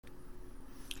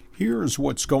Here's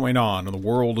what's going on in the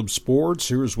world of sports.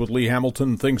 Here's what Lee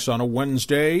Hamilton thinks on a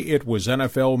Wednesday. It was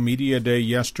NFL Media Day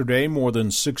yesterday. More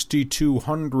than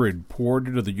 6,200 poured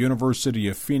into the University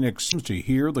of Phoenix to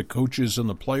hear the coaches and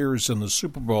the players in the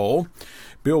Super Bowl.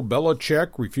 Bill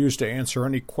Belichick refused to answer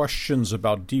any questions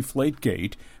about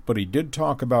Deflategate, but he did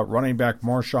talk about running back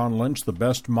Marshawn Lynch, the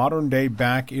best modern-day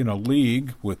back in a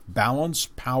league with balance,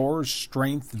 power,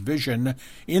 strength, vision,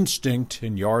 instinct,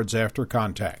 and yards after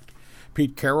contact.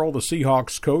 Pete Carroll, the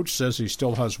Seahawks coach, says he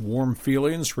still has warm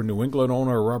feelings for New England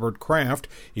owner Robert Kraft,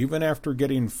 even after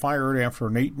getting fired after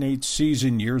an 8-8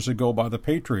 season years ago by the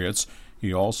Patriots.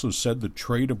 He also said the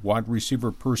trade of wide receiver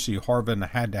Percy Harvin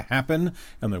had to happen,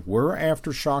 and there were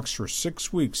aftershocks for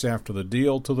 6 weeks after the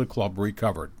deal till the club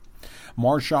recovered.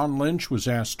 Marshawn Lynch was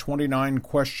asked 29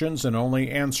 questions and only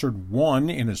answered one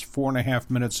in his 4.5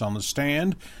 minutes on the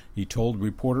stand. He told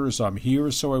reporters, "I'm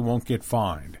here so I won't get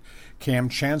fined." Cam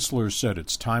Chancellor said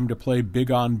it's time to play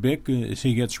big on Bick as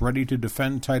he gets ready to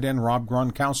defend tight end Rob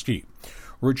Gronkowski.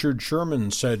 Richard Sherman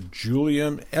said,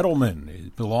 "Julian Edelman,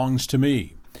 it belongs to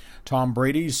me." Tom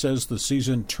Brady says the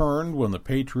season turned when the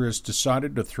Patriots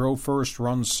decided to throw first,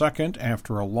 run second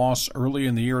after a loss early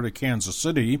in the year to Kansas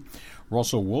City.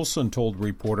 Russell Wilson told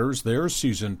reporters their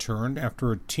season turned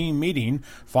after a team meeting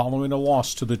following a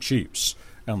loss to the Chiefs.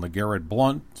 And LeGarrette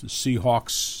Blount,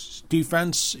 Seahawks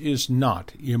defense is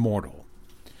not immortal.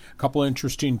 A couple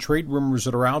interesting trade rumors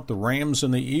that are out. The Rams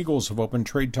and the Eagles have opened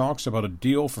trade talks about a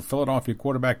deal for Philadelphia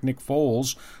quarterback Nick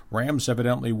Foles. Rams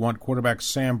evidently want quarterback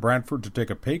Sam Bradford to take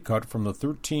a pay cut from the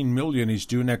 $13 million he's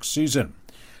due next season.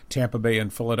 Tampa Bay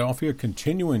and Philadelphia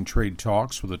continuing trade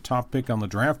talks with a top pick on the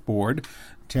draft board.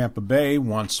 Tampa Bay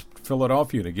wants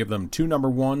Philadelphia to give them 2 number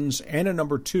 1s and a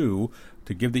number 2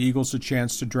 to give the Eagles a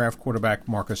chance to draft quarterback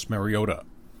Marcus Mariota.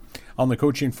 On the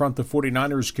coaching front, the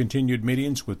 49ers continued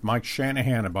meetings with Mike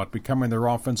Shanahan about becoming their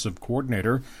offensive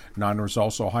coordinator. Niners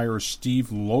also hire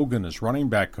Steve Logan as running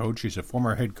back coach. He's a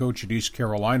former head coach at East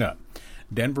Carolina.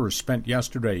 Denver spent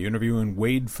yesterday interviewing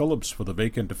Wade Phillips for the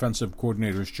vacant defensive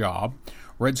coordinator's job.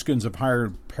 Redskins have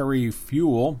hired Perry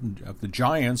Fewell of the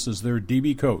Giants as their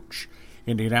DB coach.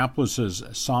 Indianapolis has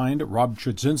signed Rob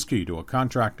Chudzinski to a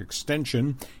contract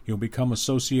extension. He'll become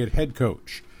associate head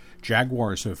coach.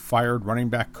 Jaguars have fired running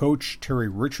back coach Terry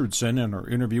Richardson and are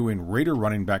interviewing Raider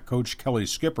running back coach Kelly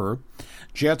Skipper.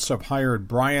 Jets have hired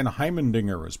Brian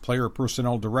Heimendinger as player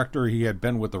personnel director. He had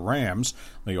been with the Rams.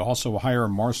 They also hire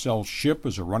Marcel Shipp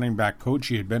as a running back coach.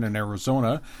 He had been in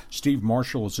Arizona. Steve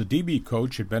Marshall as a DB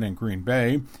coach, had been in Green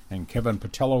Bay. And Kevin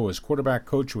Patello as quarterback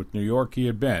coach with New York. He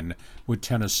had been with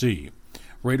Tennessee.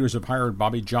 Raiders have hired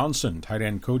Bobby Johnson, tight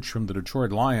end coach from the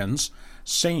Detroit Lions.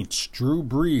 Saints, Drew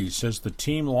Brees says the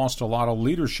team lost a lot of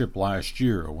leadership last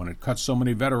year when it cut so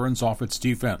many veterans off its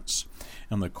defense.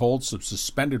 And the Colts have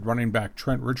suspended running back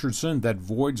Trent Richardson. That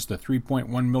voids the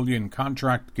 $3.1 million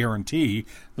contract guarantee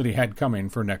that he had coming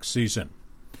for next season.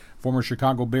 Former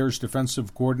Chicago Bears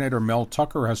defensive coordinator Mel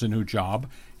Tucker has a new job,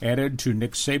 added to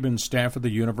Nick Saban's staff at the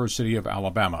University of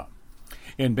Alabama.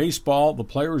 In baseball, the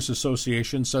Players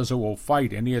Association says it will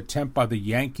fight any attempt by the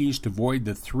Yankees to void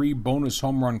the 3 bonus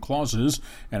home run clauses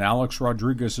in Alex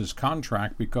Rodriguez's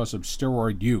contract because of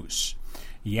steroid use.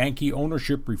 Yankee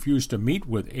ownership refused to meet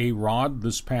with A-Rod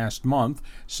this past month.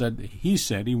 He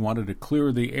said he wanted to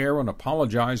clear the air and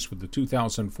apologize for the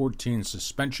 2014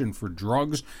 suspension for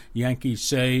drugs. Yankees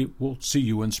say, "We'll see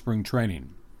you in spring training."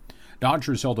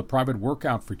 Dodgers held a private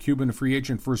workout for Cuban free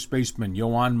agent first baseman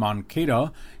Yoan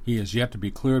Moncada. He is yet to be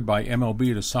cleared by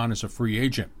MLB to sign as a free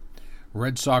agent.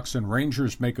 Red Sox and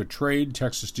Rangers make a trade.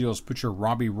 Texas deals pitcher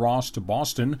Robbie Ross to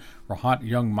Boston for hot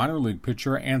young minor league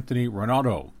pitcher Anthony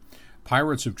Ranaudo.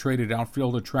 Pirates have traded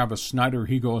outfielder Travis Snyder.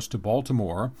 He goes to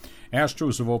Baltimore.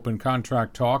 Astros have opened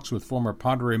contract talks with former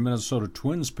Padre Minnesota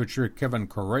Twins pitcher Kevin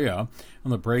Correa,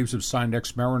 and the Braves have signed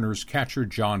ex-Mariners catcher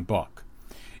John Buck.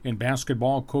 In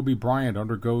basketball, Kobe Bryant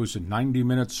undergoes a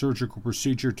 90-minute surgical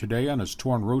procedure today on his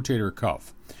torn rotator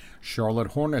cuff.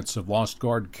 Charlotte Hornets have lost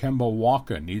guard Kemba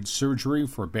Walker, needs surgery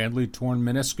for a badly torn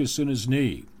meniscus in his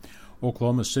knee.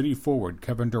 Oklahoma City forward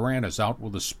Kevin Durant is out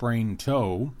with a sprained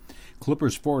toe.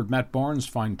 Clippers forward Matt Barnes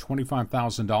fined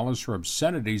 $25,000 for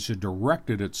obscenities he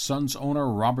directed at Suns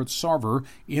owner Robert Sarver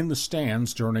in the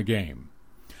stands during a game.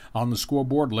 On the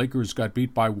scoreboard, Lakers got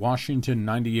beat by Washington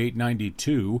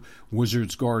 98-92.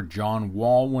 Wizards guard John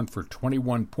Wall went for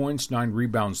 21 points, 9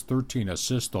 rebounds, 13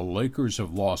 assists. The Lakers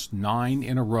have lost 9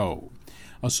 in a row.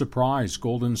 A surprise,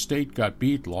 Golden State got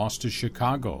beat, lost to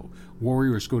Chicago.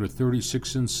 Warriors go to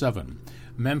 36-7.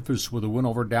 Memphis with a win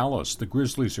over Dallas. The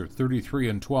Grizzlies are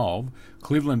 33-12.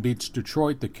 Cleveland beats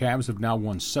Detroit. The Cavs have now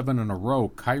won 7 in a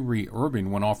row. Kyrie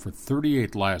Irving went off for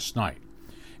 38 last night.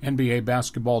 NBA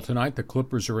basketball tonight, the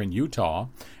Clippers are in Utah.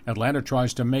 Atlanta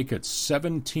tries to make it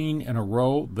 17 in a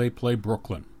row. They play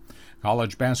Brooklyn.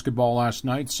 College basketball last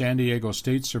night, San Diego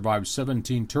State survived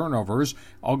 17 turnovers.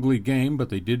 Ugly game, but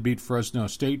they did beat Fresno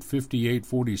State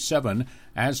 58-47.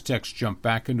 Aztecs jumped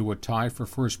back into a tie for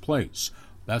first place.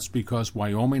 That's because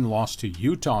Wyoming lost to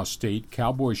Utah State.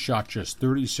 Cowboys shot just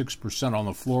 36% on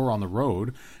the floor on the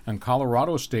road, and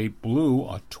Colorado State blew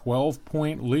a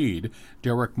 12-point lead.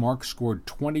 Derek Marks scored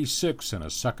 26 in a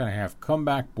second-half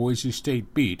comeback. Boise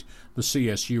State beat the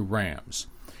CSU Rams.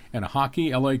 In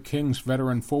hockey, L.A. Kings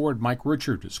veteran forward Mike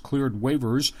Richard has cleared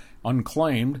waivers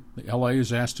unclaimed. L.A.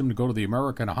 has asked him to go to the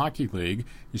American Hockey League.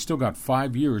 He's still got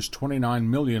 5 years, $29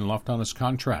 million left on his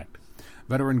contract.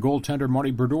 Veteran goaltender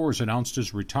Marty Brodeur announced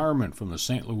his retirement from the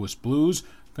St. Louis Blues,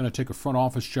 going to take a front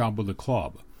office job with the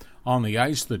club. On the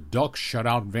ice, the Ducks shut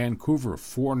out Vancouver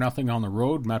 4-0 on the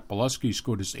road. Matt Bolesky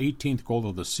scored his 18th goal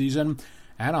of the season.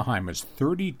 Anaheim is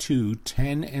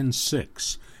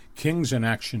 32-10-6. Kings in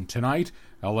action tonight.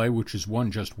 L.A., which has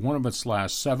won just one of its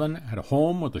last 7, at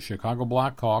home with the Chicago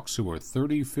Blackhawks, who are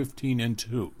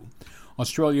 30-15-2.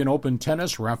 Australian Open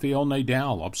tennis, Rafael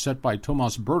Nadal upset by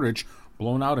Tomas Berdych,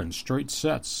 blown out in straight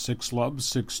sets, 6-love,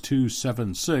 6-2,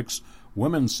 7-6.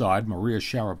 Women's side, Maria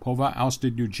Sharapova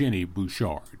ousted Eugenie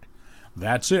Bouchard.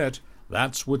 That's it.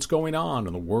 That's what's going on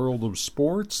in the world of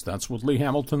sports. That's what Lee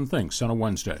Hamilton thinks on a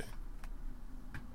Wednesday.